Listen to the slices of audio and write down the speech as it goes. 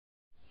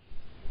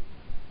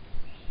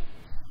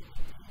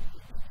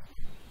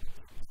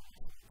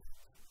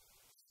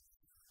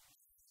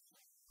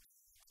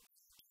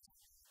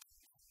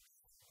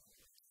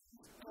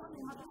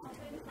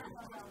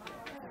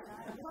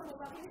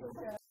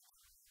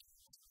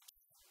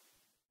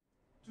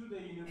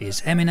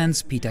His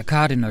Eminence Peter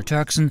Cardinal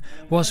Turkson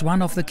was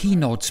one of the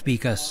keynote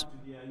speakers.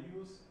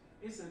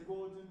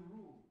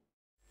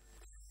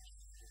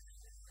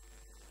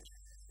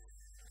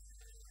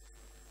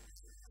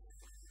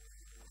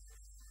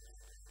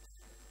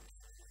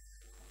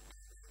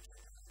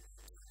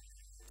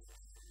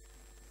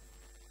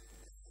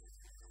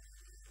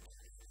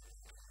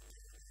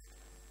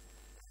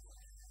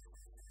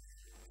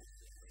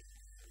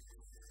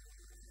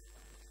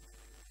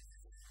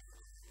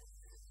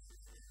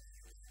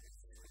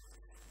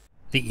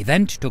 The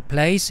event took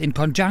place in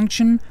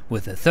conjunction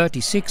with the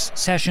 36th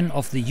session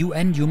of the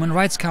UN Human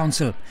Rights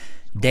Council.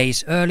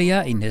 Days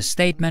earlier, in his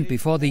statement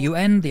before the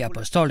UN, the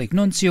Apostolic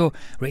Nuncio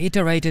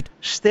reiterated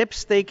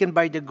steps taken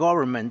by the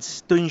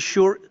governments to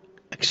ensure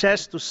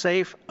access to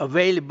safe,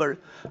 available,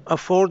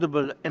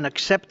 affordable and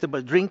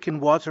acceptable drinking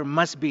water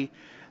must be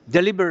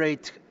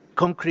deliberate,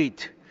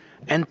 concrete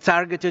and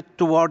targeted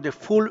toward the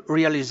full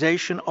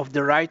realization of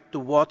the right to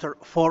water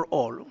for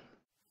all.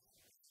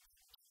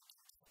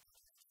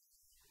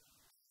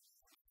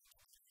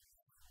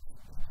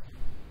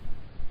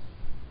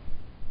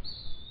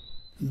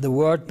 The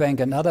World Bank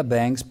and other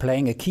banks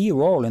playing a key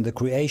role in the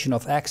creation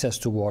of access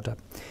to water.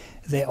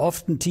 They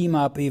often team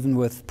up even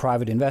with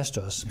private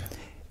investors.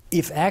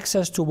 If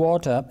access to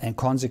water and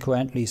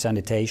consequently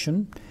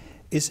sanitation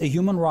is a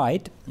human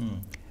right,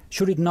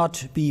 should it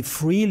not be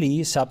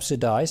freely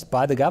subsidized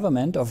by the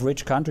government of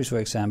rich countries, for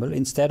example,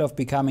 instead of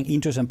becoming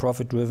interest and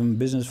profit-driven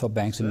business for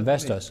banks and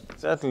investors?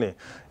 Certainly.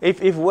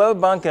 If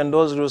World Bank and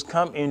those rules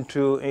come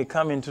into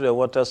the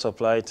water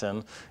supply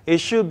chain, it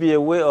should be a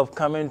way of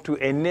coming to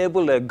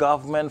enable a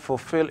government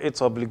fulfill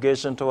its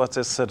obligation towards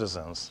its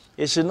citizens.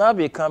 It should not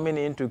be coming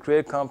in to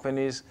create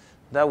companies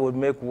that would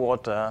make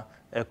water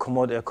a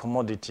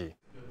commodity.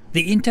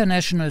 The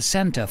International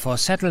Center for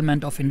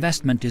Settlement of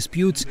Investment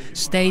Disputes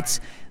states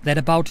that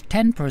about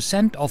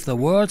 10% of the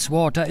world's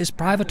water is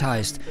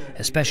privatized,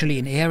 especially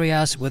in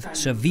areas with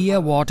severe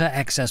water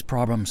access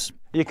problems.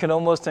 You can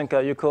almost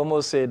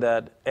say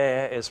that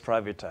air is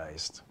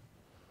privatized.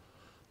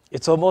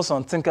 It's almost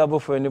unthinkable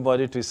for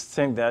anybody to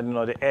think that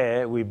the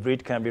air we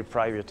breathe can be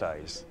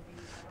privatized.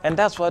 And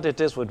that's what it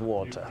is with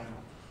water.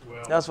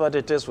 That's what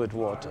it is with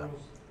water.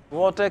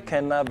 Water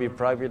cannot be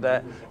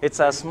privatized. It's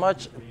as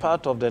much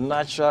part of the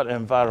natural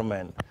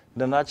environment,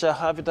 the natural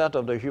habitat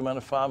of the human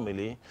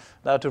family,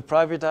 that to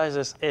privatize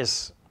this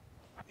is,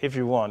 if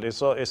you want, if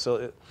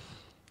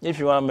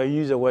you want to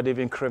use the word,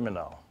 even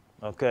criminal,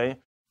 okay?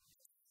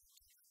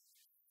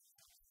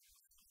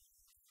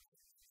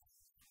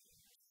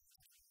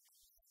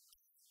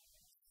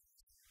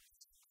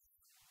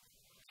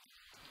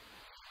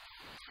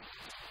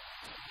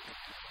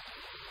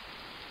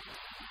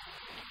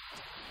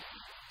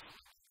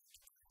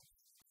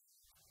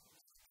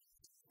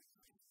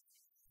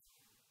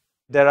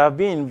 There have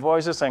been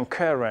voices and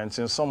currents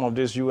in some of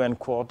these UN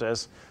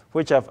quarters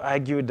which have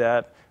argued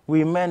that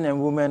we men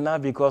and women,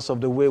 not because of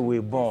the way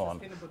we're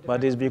born,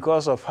 but it's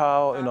because of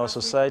how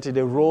society,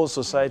 the role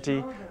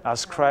society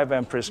ascribe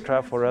and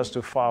prescribe for us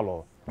to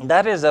follow.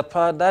 That is the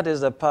part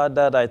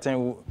that I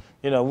think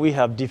we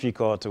have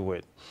difficulty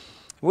with.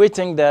 We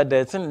think that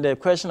the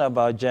question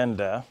about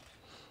gender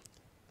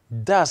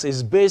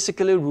is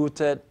basically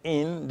rooted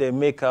in the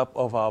makeup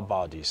of our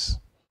bodies.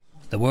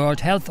 The World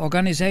Health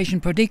Organization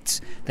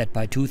predicts that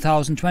by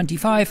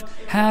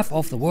 2025, half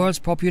of the world's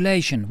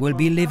population will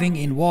be living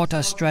in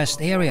water-stressed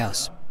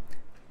areas.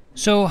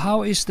 So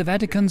how is the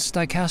Vatican's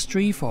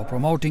Dicastery for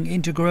promoting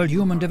integral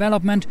human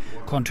development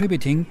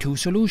contributing to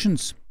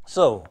solutions?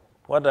 So,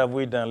 what have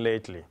we done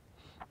lately?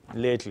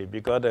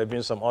 Because there have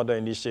been some other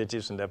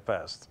initiatives in the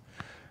past.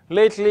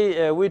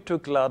 Lately, we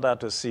took Laudato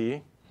to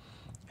See,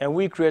 and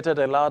we created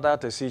a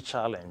Laudato to See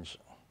challenge.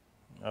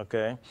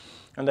 Okay?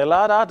 And the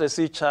Laudato to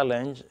See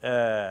challenge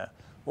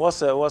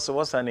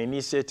was an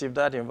initiative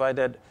that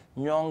invited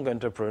young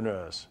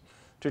entrepreneurs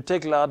to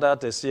take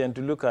Laudato to See and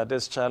to look at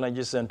these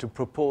challenges and to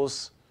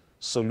propose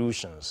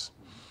solutions.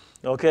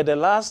 Okay, the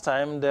last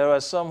time there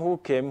were some who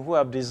came who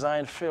have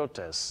designed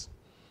filters,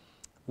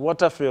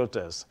 water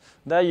filters,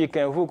 that you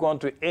can hook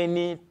onto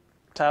any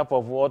type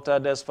of water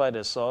despite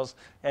the source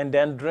and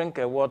then drink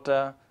a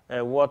water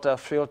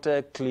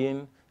filtered,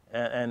 clean,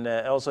 and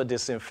also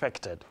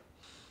disinfected.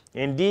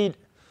 Indeed,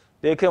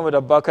 they came with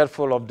a bucket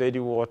full of dirty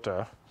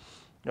water.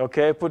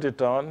 Okay, put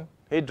it on.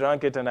 He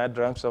drank it and I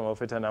drank some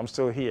of it and I'm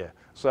still here.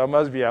 So I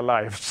must be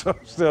alive, so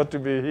still to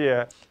be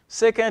here.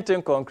 Second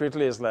thing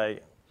concretely is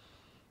like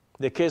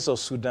the case of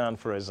Sudan,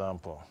 for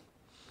example,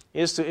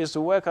 is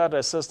to work out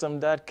a system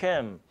that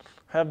can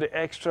have the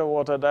extra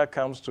water that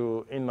comes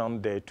to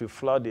inundate, to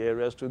flood the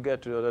areas, to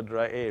get to other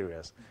dry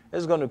areas.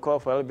 It's going to call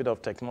for a little bit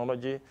of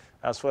technology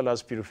as well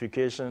as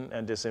purification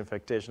and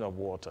disinfectation of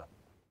water.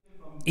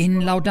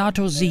 In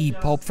Laudato Si,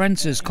 Pope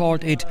Francis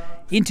called it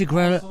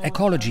integral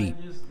ecology,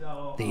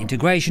 the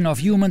integration of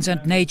humans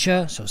and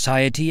nature,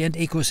 society and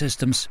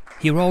ecosystems.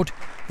 He wrote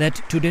that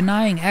to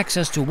denying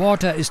access to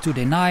water is to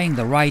denying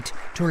the right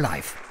to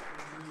life.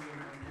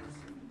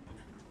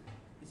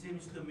 It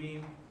seems to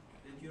me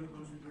that your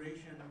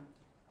consideration